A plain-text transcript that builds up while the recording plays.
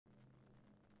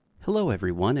Hello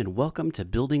everyone and welcome to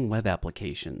Building Web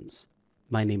Applications.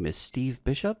 My name is Steve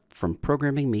Bishop from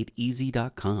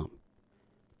ProgrammingMadeEasy.com.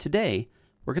 Today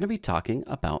we're going to be talking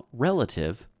about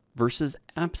relative versus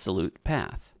absolute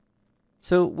path.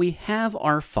 So we have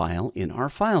our file in our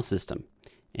file system,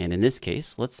 and in this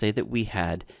case let's say that we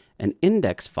had an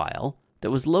index file that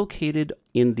was located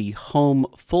in the home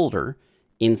folder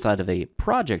inside of a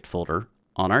project folder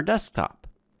on our desktop.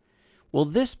 Well,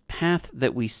 this path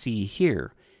that we see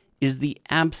here is the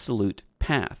absolute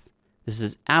path. This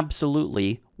is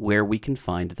absolutely where we can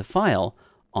find the file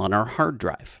on our hard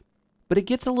drive. But it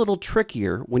gets a little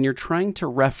trickier when you're trying to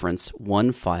reference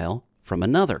one file from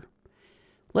another.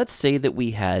 Let's say that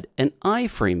we had an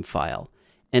iframe file,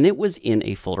 and it was in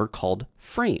a folder called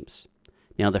frames.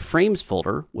 Now the frames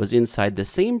folder was inside the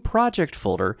same project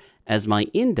folder as my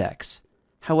index.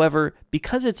 However,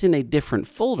 because it's in a different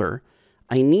folder,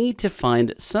 I need to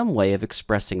find some way of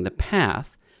expressing the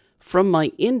path from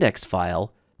my index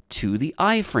file to the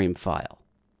iframe file.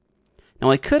 Now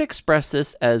I could express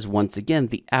this as once again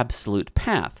the absolute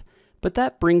path, but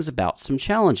that brings about some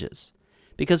challenges.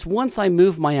 Because once I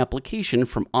move my application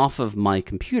from off of my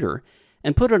computer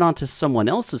and put it onto someone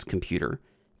else's computer,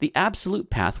 the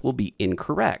absolute path will be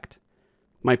incorrect.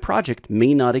 My project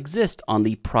may not exist on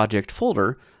the project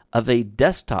folder of a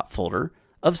desktop folder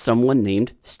of someone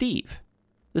named Steve.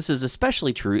 This is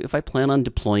especially true if I plan on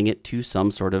deploying it to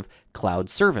some sort of cloud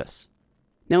service.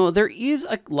 Now, there is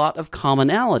a lot of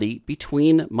commonality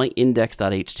between my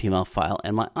index.html file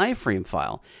and my iframe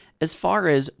file as far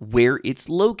as where it's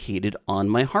located on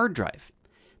my hard drive.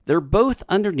 They're both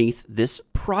underneath this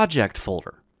project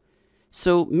folder.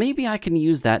 So maybe I can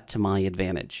use that to my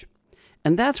advantage.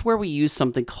 And that's where we use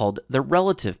something called the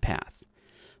relative path.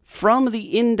 From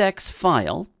the index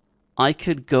file, I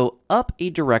could go up a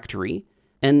directory,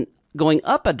 and going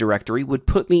up a directory would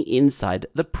put me inside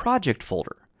the project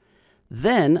folder.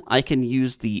 Then I can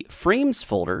use the frames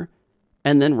folder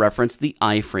and then reference the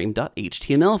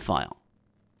iframe.html file.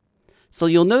 So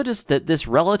you'll notice that this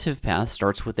relative path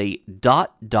starts with a ... Now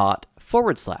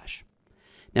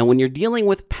when you're dealing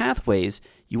with pathways,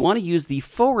 you want to use the /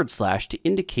 to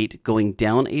indicate going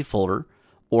down a folder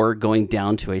or going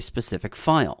down to a specific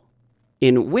file.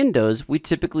 In Windows, we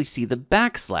typically see the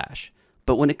 \,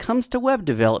 but when it comes to web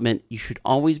development, you should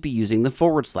always be using the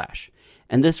 /,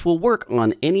 and this will work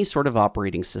on any sort of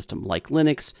operating system like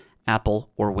Linux, Apple,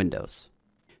 or Windows.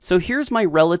 So here's my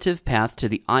relative path to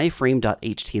the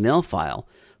iframe.html file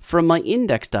from my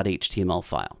index.html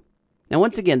file. Now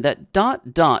once again,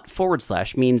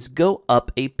 that ... means go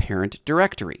up a parent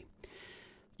directory.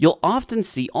 You'll often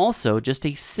see also just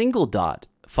a single dot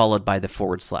followed by the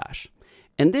 /,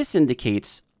 and this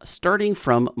indicates starting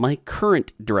from my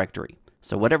current directory.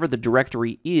 So whatever the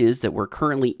directory is that we're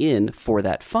currently in for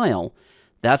that file,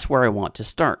 that's where I want to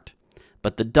start.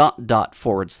 But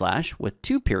the ... with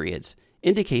two periods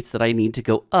indicates that I need to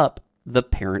go up the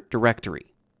parent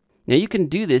directory. Now you can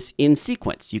do this in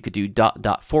sequence. You could do ... and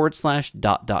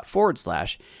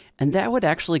that would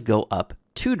actually go up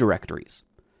two directories.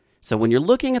 So when you're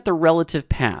looking at the relative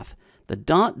path,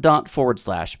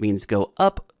 the ... means go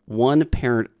up one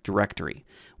parent directory,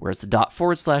 whereas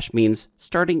the ... means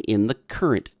starting in the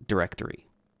current directory.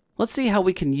 Let's see how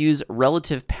we can use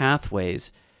relative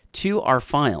pathways to our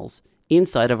files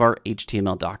inside of our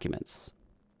HTML documents.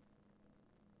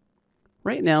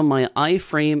 Right now, my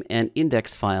iframe and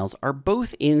index files are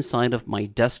both inside of my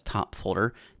desktop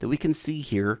folder that we can see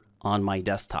here on my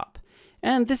desktop.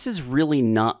 And this is really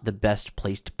not the best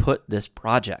place to put this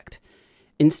project.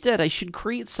 Instead, I should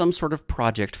create some sort of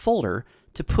project folder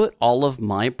to put all of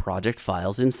my project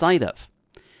files inside of.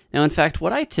 Now, in fact,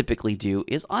 what I typically do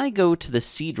is I go to the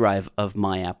C drive of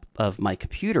my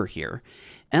computer here,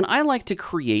 and I like to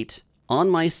create on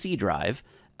my C drive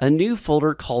a new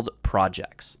folder called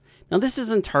projects. Now, this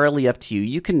is entirely up to you.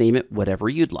 You can name it whatever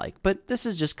you'd like, but this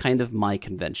is just kind of my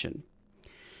convention.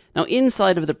 Now,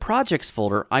 inside of the projects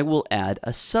folder, I will add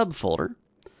a subfolder.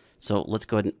 So let's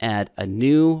go ahead and add a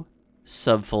new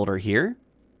subfolder here.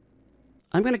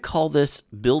 I'm going to call this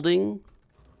Building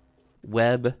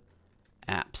Web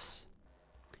Apps.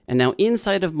 And now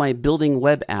inside of my Building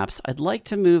Web Apps, I'd like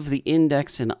to move the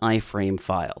index and iframe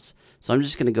files. So I'm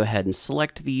just going to go ahead and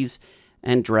select these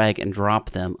and drag and drop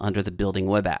them under the Building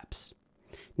Web Apps.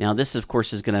 Now this, of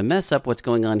course, is going to mess up what's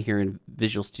going on here in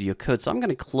Visual Studio Code. So I'm going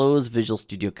to close Visual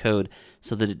Studio Code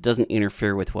so that it doesn't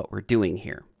interfere with what we're doing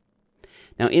here.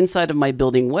 Now inside of my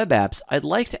Building Web Apps, I'd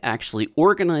like to actually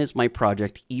organize my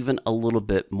project even a little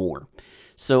bit more.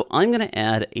 So I'm going to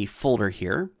add a folder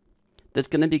here that's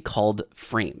going to be called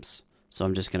Frames. So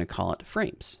I'm just going to call it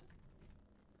Frames.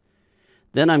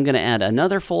 Then I'm going to add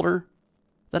another folder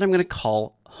that I'm going to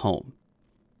call home.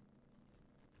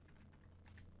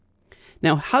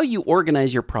 Now, how you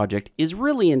organize your project is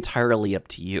really entirely up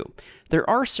to you. There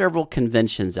are several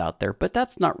conventions out there, but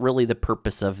that's not really the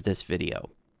purpose of this video.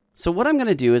 So what I'm going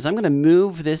to do is I'm going to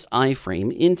move this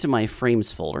iframe into my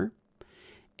frames folder,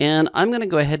 and I'm going to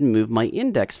go ahead and move my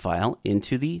index file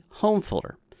into the home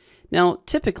folder. Now,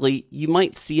 typically, you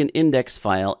might see an index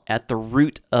file at the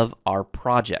root of our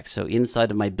project. So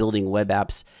inside of my Building Web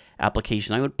Apps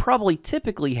application, I would probably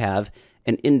typically have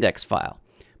an index file.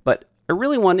 But I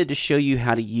really wanted to show you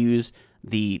how to use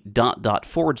the ..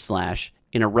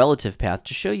 in a relative path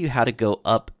to show you how to go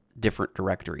up different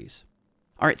directories.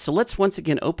 All right, so let's once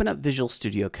again open up Visual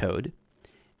Studio Code,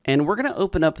 and we're going to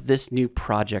open up this new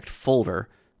project folder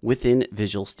within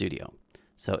Visual Studio.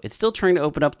 So it's still trying to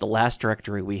open up the last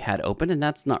directory we had open, and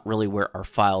that's not really where our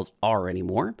files are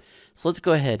anymore. So let's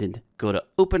go ahead and go to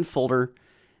Open Folder.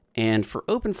 And for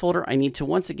Open Folder, I need to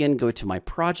once again go to my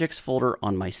Projects folder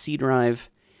on my C drive.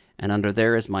 And under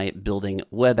there is my Building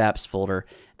Web Apps folder.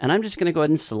 And I'm just going to go ahead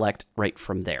and select right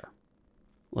from there.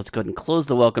 Let's go ahead and close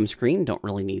the welcome screen. Don't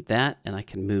really need that. And I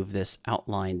can move this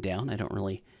outline down. I don't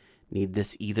really need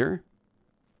this either.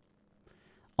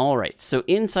 All right, so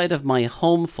inside of my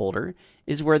home folder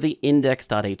is where the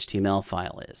index.html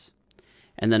file is.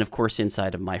 And then, of course,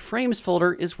 inside of my frames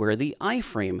folder is where the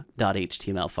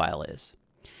iframe.html file is.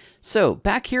 So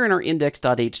back here in our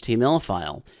index.html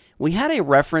file, we had a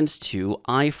reference to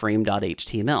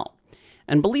iframe.html.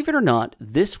 And believe it or not,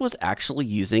 this was actually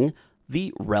using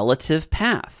the relative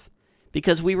path,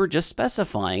 because we were just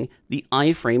specifying the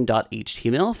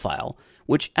iframe.html file,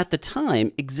 which at the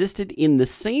time existed in the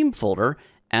same folder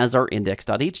as our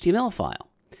index.html file.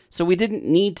 So we didn't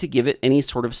need to give it any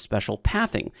sort of special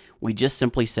pathing. We just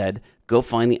simply said, go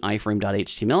find the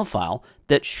iframe.html file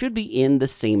that should be in the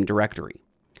same directory.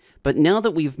 But now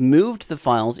that we've moved the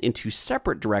files into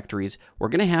separate directories, we're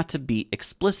going to have to be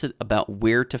explicit about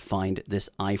where to find this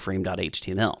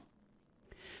iframe.html.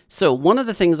 So one of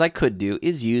the things I could do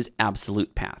is use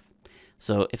absolute path.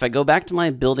 So if I go back to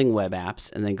my Building Web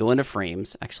Apps and then go into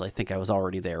Frames, actually I think I was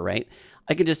already there, right?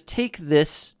 I can just take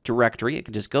this directory, I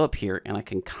can just go up here and I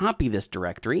can copy this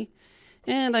directory,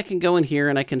 and I can go in here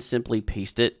and I can simply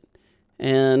paste it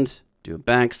and do a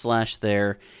backslash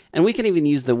there. And we can even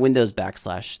use the Windows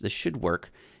backslash. This should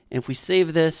work. And if we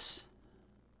save this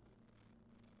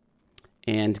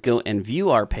and go and view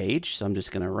our page, so I'm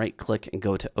just going to right click and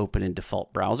go to Open in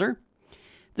Default Browser.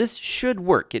 This should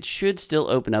work. It should still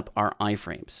open up our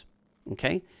iframes.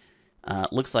 Okay.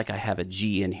 Looks like I have a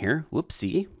G in here.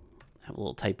 Whoopsie. I have a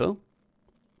little typo.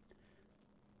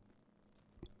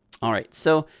 All right.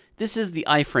 So this is the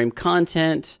iframe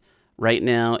content. Right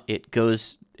now it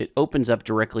opens up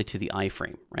directly to the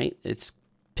iframe, right? It's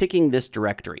picking this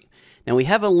directory. Now we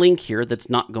have a link here that's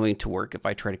not going to work. If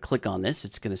I try to click on this,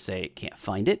 it's going to say it can't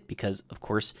find it because, of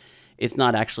course, it's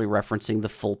not actually referencing the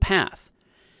full path.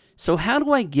 So how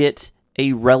do I get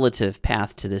a relative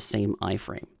path to this same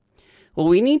iframe? Well,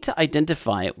 we need to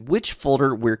identify which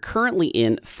folder we're currently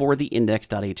in for the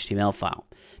index.html file.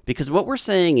 Because what we're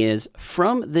saying is,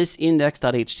 from this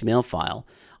index.html file,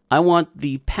 I want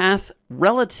the path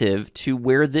relative to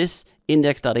where this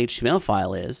index.html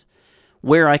file is,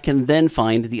 where I can then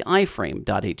find the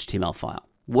iframe.html file.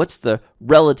 What's the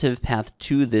relative path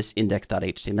to this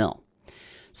index.html?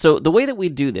 So the way that we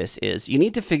do this is you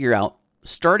need to figure out,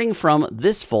 starting from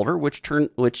this folder, which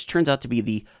turns out to be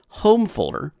the home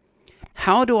folder,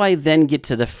 how do I then get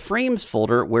to the frames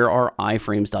folder where our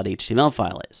iframes.html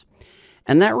file is?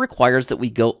 And that requires that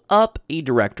we go up a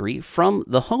directory from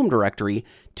the home directory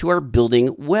to our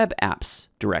Building Web Apps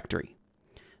directory.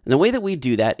 And the way that we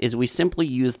do that is we simply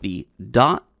use the ..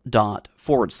 So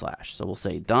we'll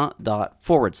say ..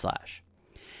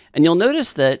 And you'll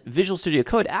notice that Visual Studio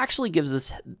Code actually gives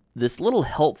us this little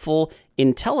helpful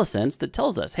IntelliSense that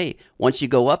tells us, hey, once you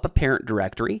go up a parent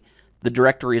directory, the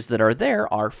directories that are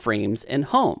there are frames and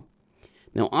home.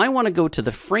 Now I want to go to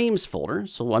the frames folder,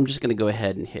 so I'm just going to go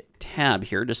ahead and hit tab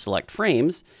here to select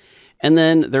frames. And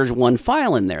then there's one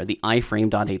file in there, the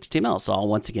iframe.html. So I'll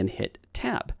once again hit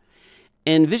tab.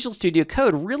 And Visual Studio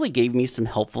Code really gave me some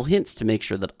helpful hints to make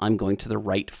sure that I'm going to the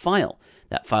right file.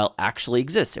 That file actually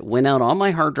exists. It went out on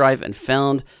my hard drive and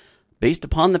found, based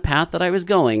upon the path that I was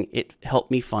going, it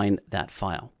helped me find that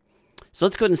file. So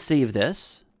let's go ahead and save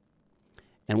this.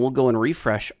 And we'll go and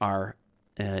refresh our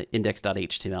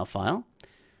index.html file.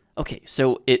 Okay,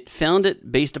 so it found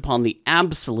it based upon the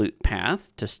absolute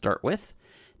path to start with.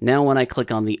 Now when I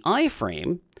click on the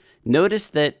iframe, notice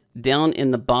that down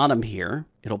in the bottom here,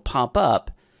 it'll pop up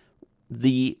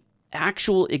the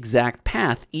actual exact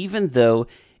path, even though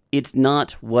it's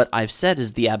not what I've said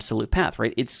is the absolute path,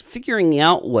 right? It's figuring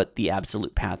out what the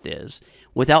absolute path is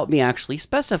without me actually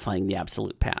specifying the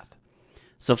absolute path.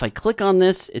 So if I click on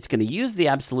this, it's going to use the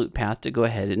absolute path to go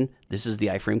ahead and this is the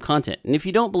iframe content. And if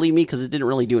you don't believe me because it didn't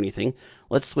really do anything,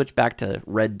 let's switch back to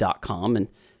red.com and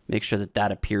make sure that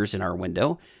that appears in our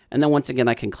window. And then once again,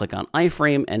 I can click on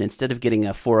iframe, and instead of getting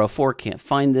a 404, can't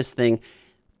find this thing,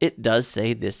 it does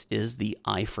say this is the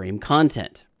iframe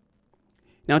content.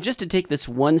 Now, just to take this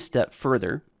one step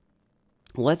further,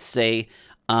 let's say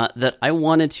that I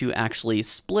wanted to actually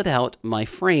split out my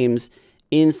frames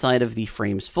inside of the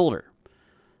frames folder.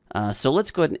 So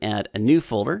let's go ahead and add a new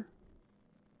folder.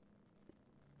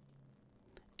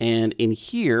 And in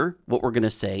here, what we're going to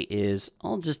say is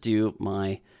I'll just do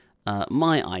my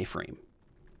iframe.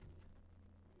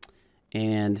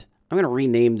 And I'm going to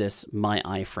rename this my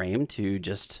iframe to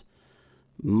just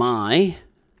my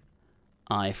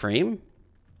iframe.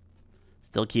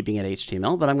 Still keeping it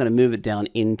HTML, but I'm going to move it down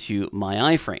into my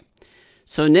iframe.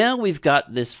 So now we've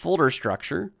got this folder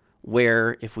structure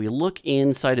where if we look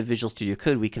inside of Visual Studio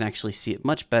Code, we can actually see it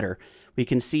much better. We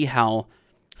can see how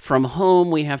from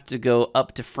home we have to go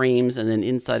up to frames, and then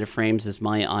inside of frames is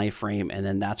my iframe, and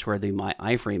then that's where the my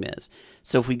iframe is.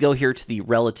 So if we go here to the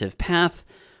relative path,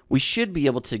 we should be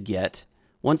able to get,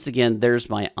 once again, there's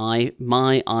my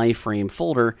iframe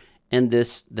folder, and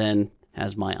this then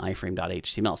has my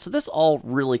iframe.html. So this all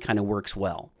really kind of works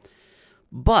well.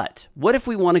 But what if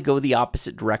we want to go the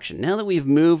opposite direction? Now that we've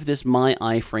moved this my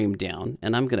iframe down,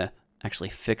 and I'm going to actually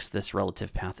fix this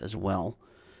relative path as well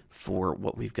for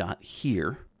what we've got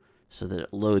here so that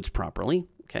it loads properly.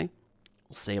 Okay,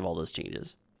 we'll save all those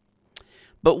changes.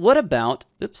 But what about,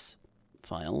 oops,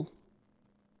 file,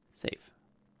 save.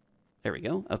 There we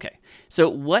go. Okay, so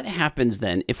what happens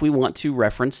then if we want to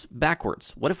reference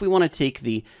backwards? What if we want to take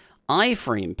the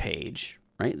iframe page,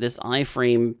 right? This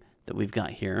iframe that we've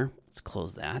got here. Let's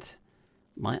close that.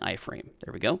 My iframe.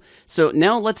 There we go. So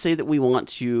now let's say that we want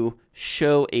to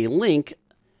show a link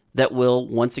that will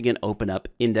once again open up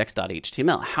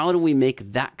index.html. How do we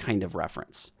make that kind of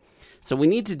reference? So we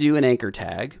need to do an anchor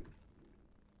tag.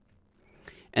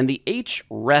 And the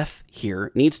href here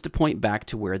needs to point back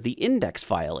to where the index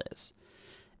file is.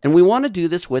 And we want to do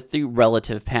this with the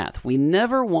relative path. We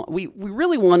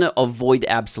really want to avoid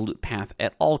absolute path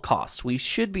at all costs. We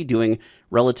should be doing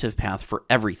relative path for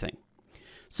everything.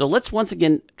 So let's once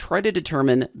again try to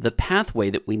determine the pathway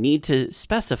that we need to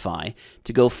specify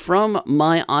to go from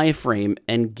my iframe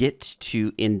and get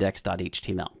to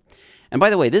index.html. And by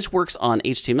the way, this works on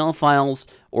HTML files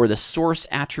or the source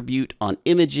attribute on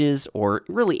images or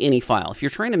really any file. If you're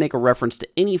trying to make a reference to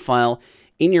any file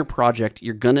in your project,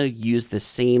 you're going to use the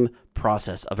same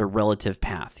process of a relative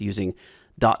path using ..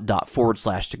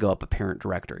 to go up a parent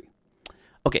directory.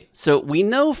 Okay, so we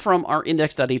know from our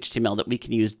index.html that we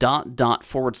can use ..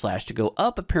 to go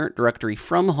up a parent directory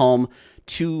from home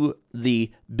to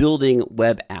the building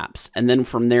web apps. And then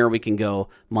from there we can go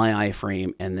my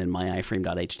iframe and then my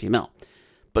iframe.html.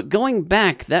 But going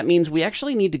back, that means we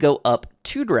actually need to go up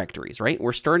 2 directories, right?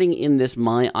 We're starting in this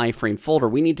my iframe folder.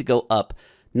 We need to go up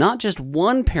not just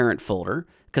one parent folder,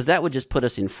 because that would just put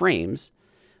us in frames,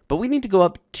 but we need to go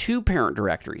up 2 parent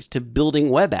directories to building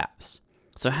web apps.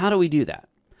 So how do we do that?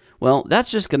 Well, that's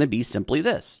just going to be simply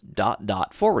this, ..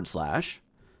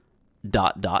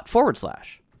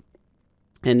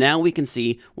 And now we can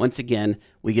see, once again,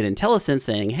 we get IntelliSense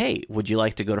saying, hey, would you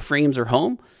like to go to frames or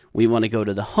home? We want to go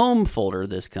to the home folder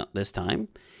this time.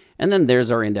 And then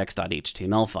there's our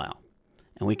index.html file.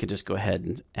 And we can just go ahead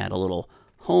and add a little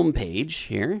home page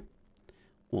here.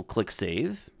 We'll click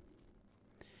save.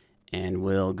 And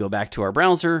we'll go back to our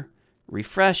browser,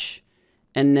 refresh.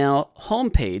 And now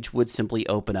homepage would simply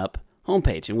open up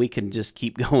homepage. And we can just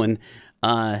keep going.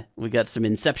 We got some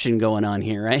inception going on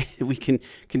here, right? We can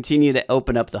continue to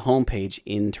open up the homepage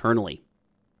internally.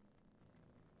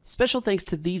 Special thanks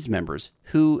to these members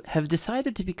who have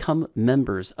decided to become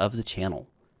members of the channel.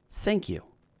 Thank you.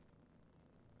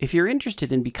 If you're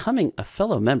interested in becoming a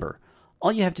fellow member,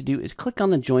 all you have to do is click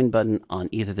on the join button on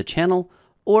either the channel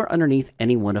or underneath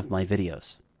any one of my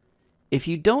videos. If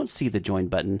you don't see the join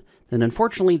button, then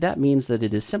unfortunately that means that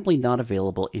it is simply not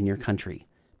available in your country.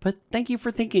 But thank you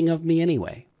for thinking of me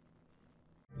anyway.